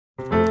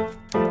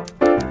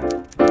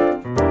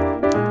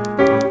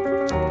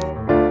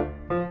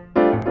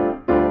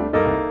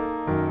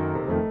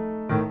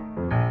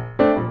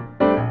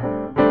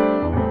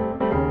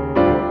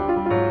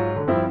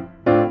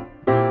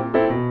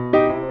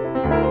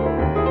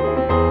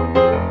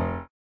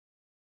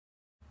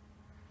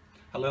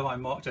Hello,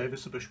 I'm Mark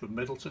Davis, the Bishop of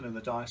Middleton in the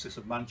Diocese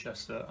of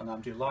Manchester, and I'm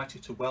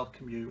delighted to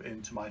welcome you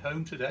into my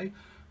home today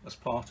as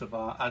part of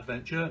our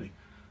Advent journey.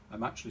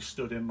 I'm actually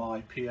stood in my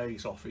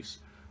PA's office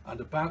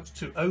and about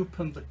to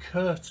open the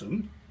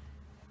curtain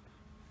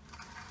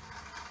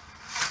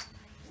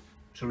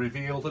to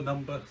reveal the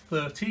number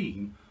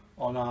 13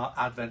 on our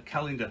Advent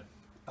calendar.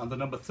 And the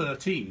number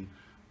 13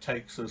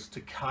 takes us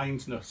to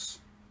kindness.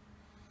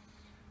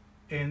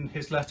 In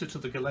his letter to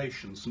the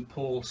Galatians, St.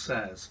 Paul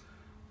says,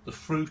 "The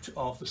fruit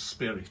of the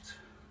Spirit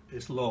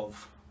is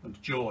love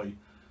and joy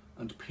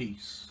and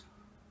peace,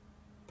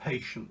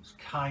 patience,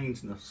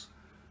 kindness,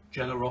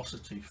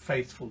 generosity,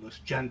 faithfulness,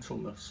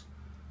 gentleness,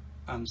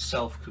 and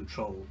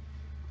self-control."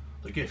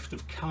 The gift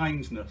of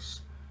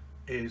kindness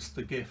is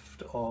the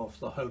gift of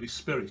the Holy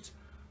Spirit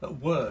at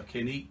work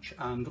in each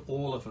and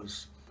all of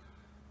us.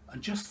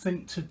 And just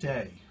think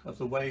today of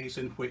the ways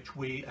in which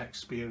we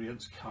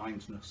experience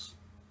kindness.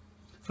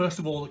 First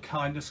of all, the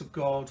kindness of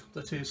God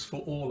that is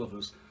for all of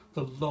us,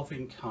 the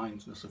loving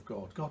kindness of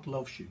God. God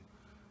loves you.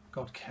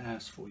 God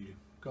cares for you.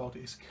 God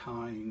is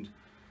kind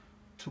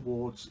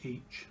towards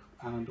each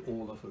and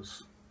all of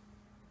us.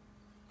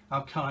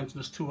 Our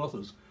kindness to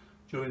others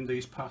during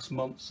these past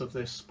months of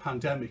this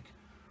pandemic,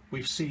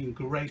 we've seen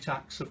great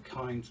acts of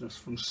kindness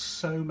from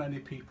so many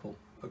people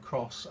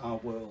across our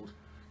world.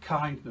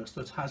 Kindness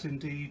that has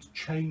indeed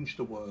changed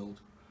the world,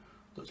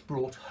 that's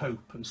brought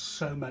hope and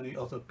so many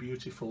other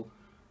beautiful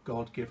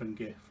God-given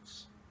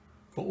gifts.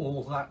 For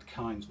all that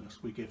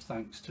kindness we give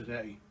thanks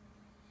today,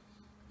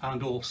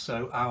 and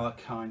also our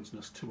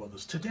kindness to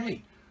others.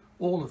 Today,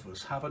 all of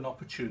us have an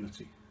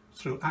opportunity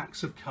through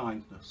acts of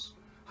kindness,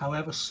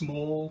 however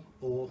small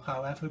or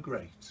however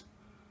great,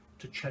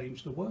 to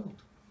change the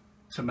world,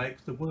 to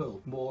make the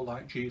world more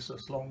like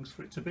Jesus longs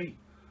for it to be.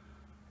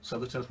 So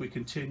that as we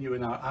continue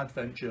in our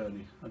Advent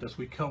journey and as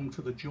we come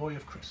to the joy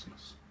of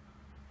Christmas,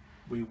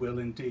 we will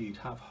indeed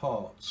have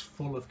hearts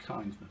full of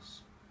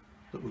kindness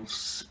that will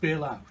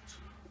spill out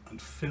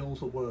and fill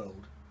the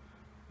world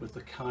with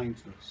the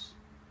kindness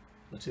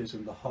that is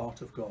in the heart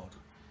of God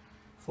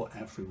for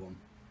everyone.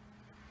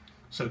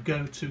 So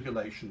go to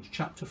Galatians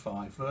chapter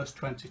 5 verse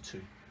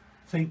 22.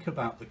 Think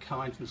about the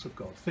kindness of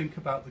God. Think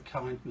about the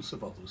kindness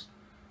of others.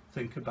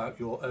 Think about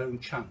your own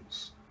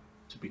chance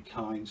to be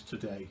kind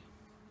today.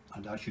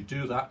 And as you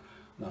do that,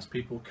 and as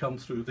people come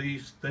through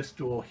this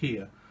door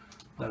here,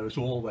 there is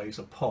always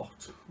a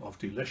pot of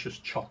delicious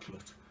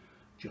chocolate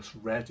just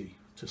ready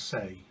to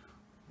say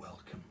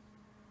welcome.